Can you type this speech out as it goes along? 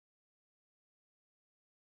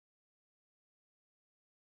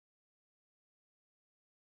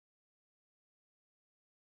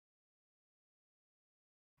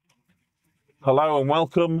Hello and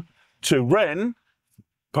welcome to Ren,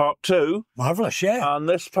 part 2. Marvellous, yeah. And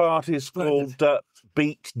this part is called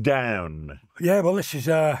Beat Down. Yeah, well, this is,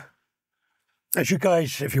 as you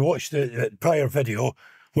guys, if you watched the prior video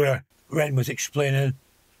where Ren was explaining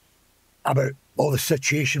about all the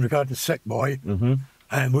situation regarding Sick Boy,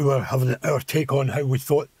 and we were having our take on how we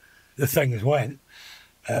thought the things went,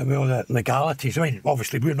 with all the legalities. I mean,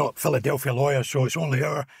 obviously, we're not Philadelphia lawyers, so it's only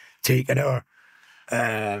our take and our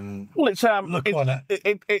well, it's look on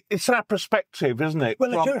it. It's our perspective, isn't it?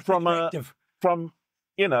 Well, it's our perspective. From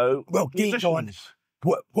you know, well, gauged on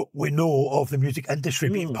what we know of the music industry,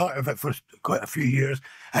 being part of it for quite a few years,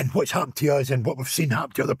 and what's happened to us and what we've seen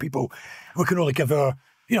happen to other people. We can only give our,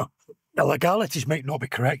 you know, the legalities might not be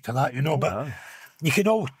correct to that, you know, but we can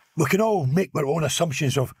all make our own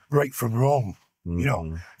assumptions of right from wrong. You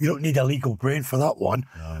know, you don't need a legal brain for that one.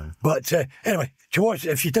 No. But anyway,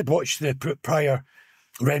 if you did watch the prior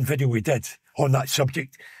Ren video we did on that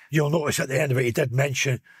subject, you'll notice at the end of it, he did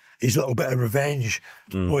mention his little bit of revenge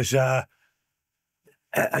was a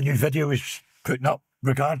new video was putting up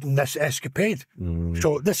regarding this escapade.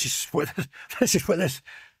 So this is what this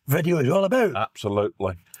video is all about.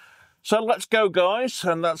 Absolutely. So let's go, guys,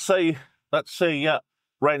 and let's see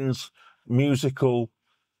Ren's musical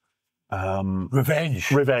revenge.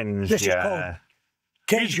 This is called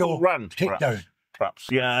Kujo Rant, Takedown. Perhaps,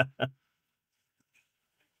 yeah.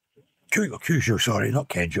 Kujo, sorry, not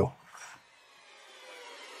Kujo.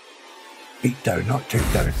 Beat down, not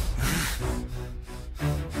takedown.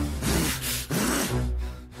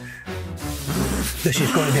 This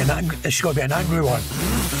is going to be an angry one.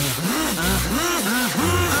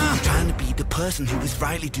 Trying to be the person who is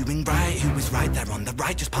rightly doing right, who is right there on the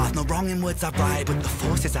righteous path, no wrong in words I write. But the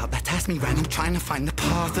forces out that test me, random, trying to find the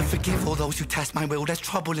path and forgive all those who test my will. There's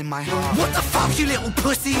trouble in my heart. What the fuck, you little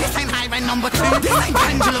pussy? This ain't high rent number 2. This ain't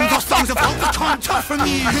pendulum. Those songs of hope I can't touch from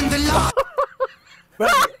you. And the love.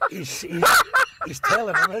 Well, he's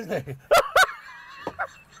telling him, isn't he?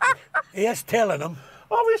 He is telling him.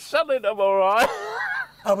 Oh, he's selling them all right.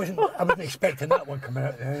 I wasn't expecting that one coming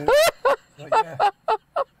out. But yeah.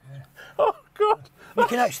 Oh, God. You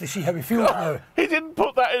can actually see how he feels now. He didn't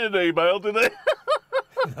put that in an email, did he?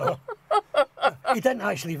 No. He didn't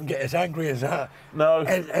actually even get as angry as that. No.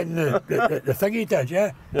 And the thing he did,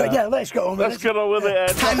 yeah. But yeah, let's get on with it. Let's get on with it,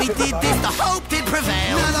 Ed. Time he did this, the hope did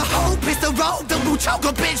prevail. Now the hope is the road that will choke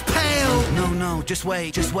a bitch pale. No, just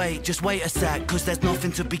wait a sec. Cause there's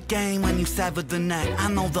nothing to be gained when you sever the neck. I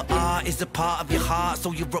know that art is a part of your heart,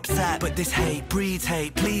 so you're upset. But this hate breeds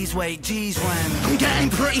hate, please wait, geez, when I'm getting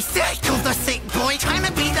pretty sick of the sick boy. Trying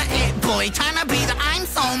to be the it boy, trying to be the I'm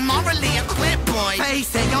so morally equipped boy.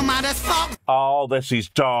 Face it, you're mad as fuck. Oh, this is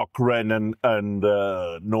dark Ren and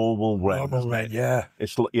normal Ren. Normal Ren, yeah.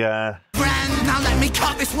 It's yeah. Ren, now let me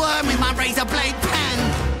cut this worm with my razor blade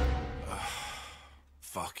pen.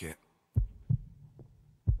 Fuck it.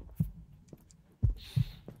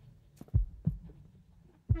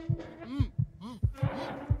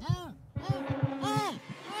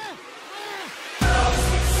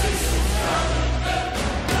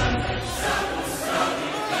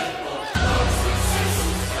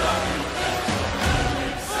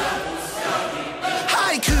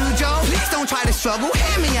 Don't try to struggle,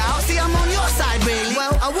 hear me out, see I'm on your side really.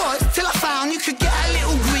 Well, I was, till I found you could get a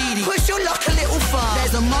little greedy. Push your luck a little far.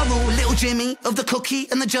 There's a moral, little Jimmy, of the cookie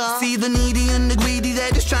and the jar. See the needy and the greedy,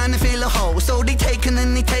 they're just trying to fill a hole. So they take and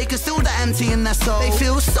then they take, still the empty in their soul. They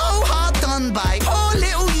feel so hard done by, poor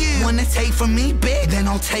little you. Wanna take from me big, then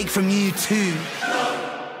I'll take from you too.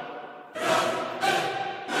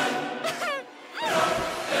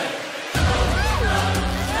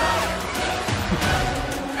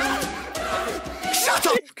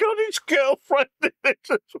 He's got his girlfriend in it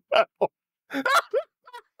as well.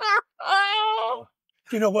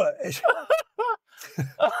 Do you know what?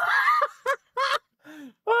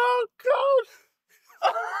 Oh, God.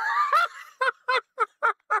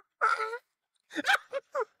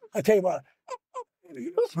 I tell you what,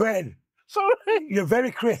 Ren, sorry, you're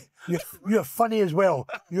very creative. You're funny as well.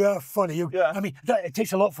 You are funny. Yeah. I mean, it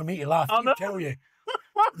takes a lot for me to laugh. I tell you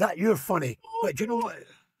that you're funny. But do you know what?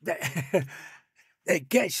 It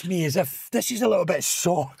gets me as if this is a little bit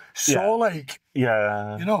saw-like.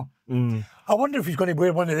 Yeah. You know? I wonder if he's going to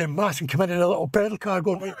wear one of them masks and come in a little pedal car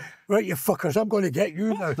going, right, you fuckers, I'm going to get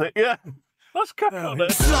you now. Yeah. Let's carry on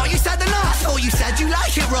it. Thought you said the I thought you said you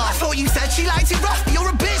like it rough. Thought you said she liked it rough. But you're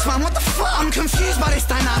a bitch, man, what the fuck? I'm confused by this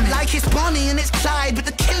dynamic. Like it's Bonnie and it's Clyde, but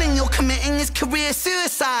the killing you're committing is career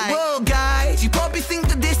suicide. Whoa, guys, you probably think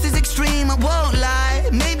that this is extreme, I won't lie.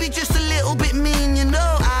 Maybe just a little bit mean, you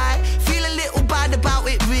know. I feel a little bad about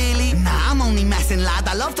it, really. Nah, I'm only messing, lad.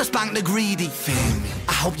 I love to spam blank the greedy. Feel me?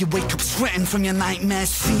 I hope you wake up sweating from your nightmares,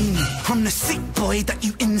 see me. I'm the sick boy that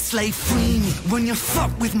you enslave, free me. When you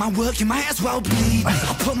fuck with my work, you might as well bleed me.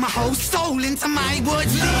 I put my whole soul into my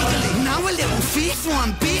words legally. Now a little thief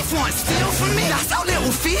want beef, want steal from me. That's how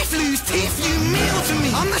little thief lose teeth, you meal to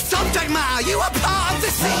me. I'm the subject matter, you are part of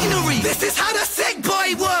the scenery. This is how the sick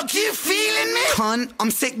boy work, you feeling me? Cunt,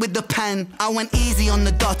 I'm sick with the pen. I went easy on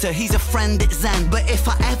the daughter, he's a friend, it's Zen. But if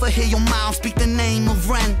I ever hear your mouth speak the name of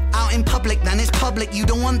Ren out in public, then it's public, you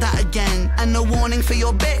don't want that again. And no warning for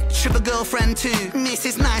your bitch, of a girlfriend too.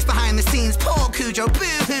 Mrs. Nice behind the scenes, poor Kujo,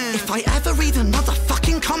 boo-hoo. If I ever read another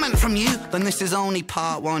fucking comment from you, then this is only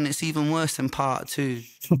part one, it's even worse than part two.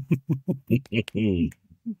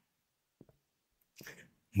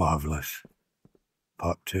 Marvellous.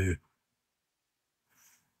 Part two.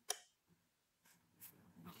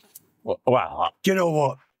 Well, Do you know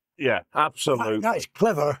what? yeah, absolutely. That is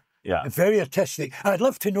clever. Yeah. And very artistic. I'd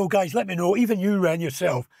love to know, guys, let me know, even you, Ren,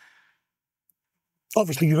 yourself.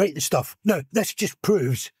 Obviously, you write the stuff. Now, this just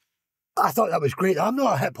proves, I thought that was great. I'm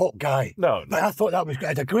not a hip-hop guy. No, But I thought that was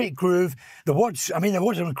great. It had a great groove. The words, I mean, the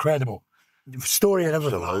words are incredible. The story and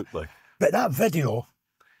everything. absolutely. But that video,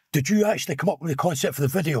 did you actually come up with the concept for the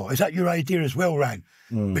video? Is that your idea as well, Ren?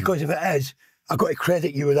 Because if it is, I've got to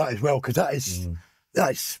credit you with that as well, because that is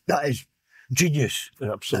genius.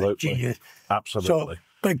 Absolutely. That's genius. Absolutely. So,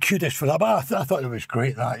 big kudos for that. But I thought it was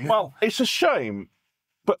great, that. Well, it's a shame,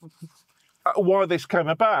 but why this came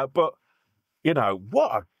about. But you know,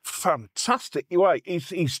 what a fantastic way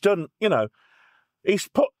he's done. You know, he's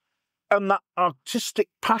put in that artistic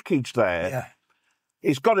package there. Yeah.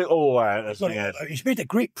 He's got it all out. Hasn't he? He's made a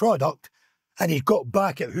great product, and he's got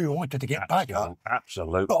back at who he wanted to get back at.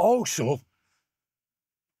 Absolutely. But also,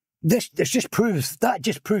 this just proves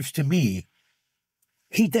to me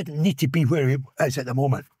he didn't need to be where he is at the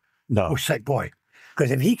moment. No. With Sick Boy,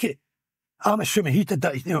 because if he could, I'm assuming he did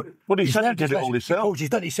that. You know, Well, he he's said he learned did it his all lesson. himself. He's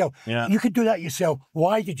done it himself. Yeah. You could do that yourself.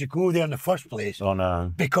 Why did you go there in the first place? Oh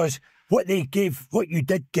no. Because what you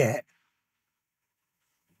did get,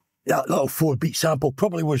 that little 4-beat sample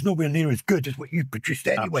probably was nowhere near as good as what you produced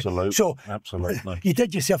anyway. Absolutely. So Absolutely. you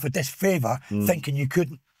did yourself a disfavour thinking you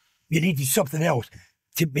needed something else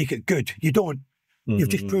to make it good. You don't. You've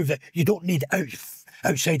just proved that you don't need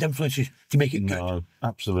outside influences to make it good. No,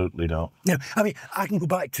 absolutely not. You know, I mean, I can go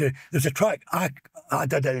back to, there's a track I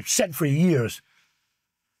did it sitting for years,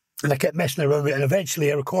 and I kept messing around with it, and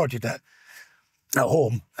eventually I recorded it at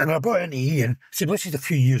home, and I brought it into Ian, said, this is a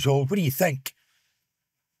few years old, what do you think?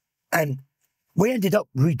 And we ended up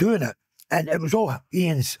redoing it, and it was all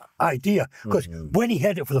Ian's idea, because when he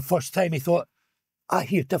heard it for the first time, he thought, I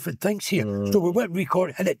hear different things here. So we went and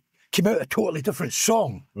recorded, and it came out a totally different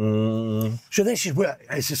song. So this is where,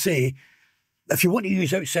 as I say, if you want to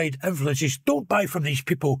use outside influences, don't buy from these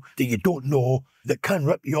people that you don't know, that can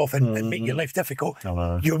rip you off and make your life difficult.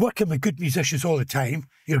 You're working with good musicians all the time.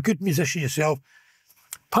 You're a good musician yourself.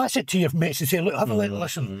 Pass it to your mates and say, look, have a little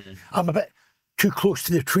listen. I'm a bit too close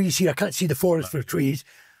to the trees here. I can't see the forest for the trees.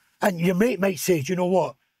 And your mate might say, do you know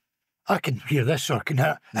what? I can hear this or can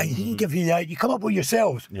hear, and he can give you the idea. You come up with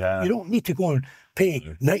yourselves. Yeah. You don't need to go and pay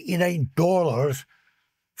 $99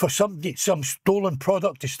 for some stolen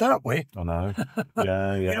product to start with. I know.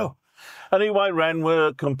 Yeah, yeah. You know, Anyway, Ren,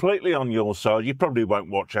 we're completely on your side. You probably won't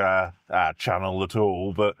watch our channel at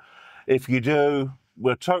all, but if you do,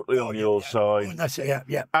 we're totally on your side. that's it.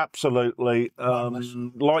 Yeah. Absolutely. Marvellous.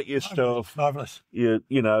 Like your stuff. Marvellous. You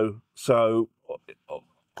know, so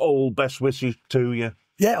all best wishes to you.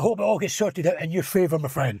 Yeah, I hope it all gets sorted out in your favour, my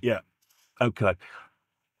friend. Yeah. Okay.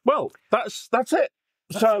 Well, that's it.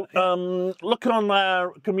 So look on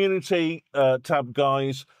our community tab,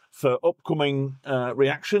 guys, for upcoming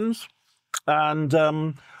reactions,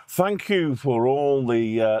 and thank you for all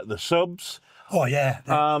the subs. Oh yeah,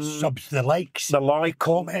 the subs, the likes,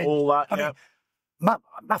 comment, all that. I mean,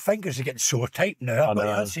 my fingers are getting sore tight now. But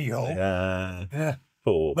I see you all. Yeah.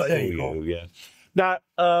 Poor there you go. Yeah. Now,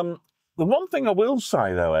 the one thing I will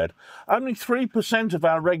say though, Ed, only 3% of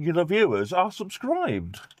our regular viewers are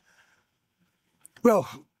subscribed. Well,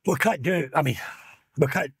 we can't do it. I mean, we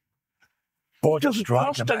can't. It doesn't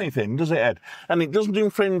cost anything, does it, Ed? And it doesn't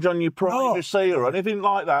infringe on your privacy or anything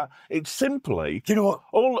like that. It's simply, do you know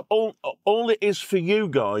what? All it is for you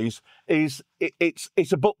guys is it's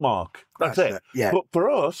a bookmark. That's it. Yeah. But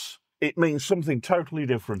for us, it means something totally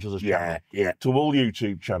different as a channel. Yeah. To all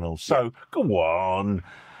YouTube channels. So go on.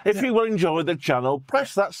 If you enjoy the channel,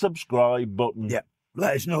 press that subscribe button. Yeah.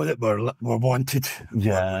 Let us know that we're wanted.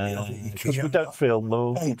 Yeah. Because we don't feel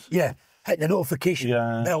loved. Yeah. hit the notification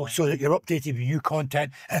bell so that you're updated with new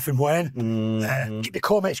content if and when. Keep the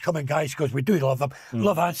comments coming, guys, because we do love them.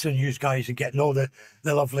 Love answering you guys and getting all the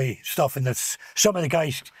lovely stuff. And there's some of the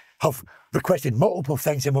guys have requested multiple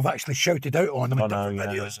things and we've actually shouted out on them in different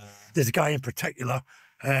videos. There's a guy in particular,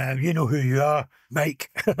 you know who you are,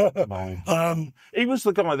 Mike. He was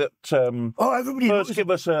the guy that everybody first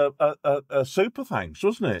gave us a super thanks,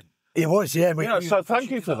 wasn't it? It was, yeah. So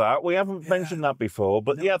thank you for that. We haven't mentioned that before,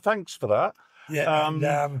 but thanks for that. Yeah,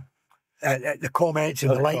 the comments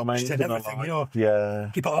and the likes and everything, you know.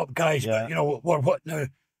 Yeah. Keep it up, guys. But, you know, we're what now?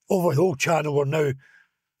 Over the whole channel, we're now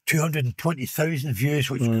 220,000 views,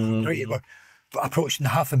 which is great. We're approaching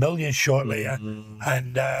 500,000 shortly,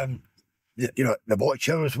 and you know, the watch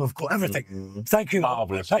hours, we've got everything. Thank you.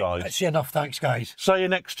 Marvellous, guys. That's enough. Thanks, guys. See you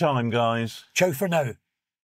next time, guys. Ciao for now.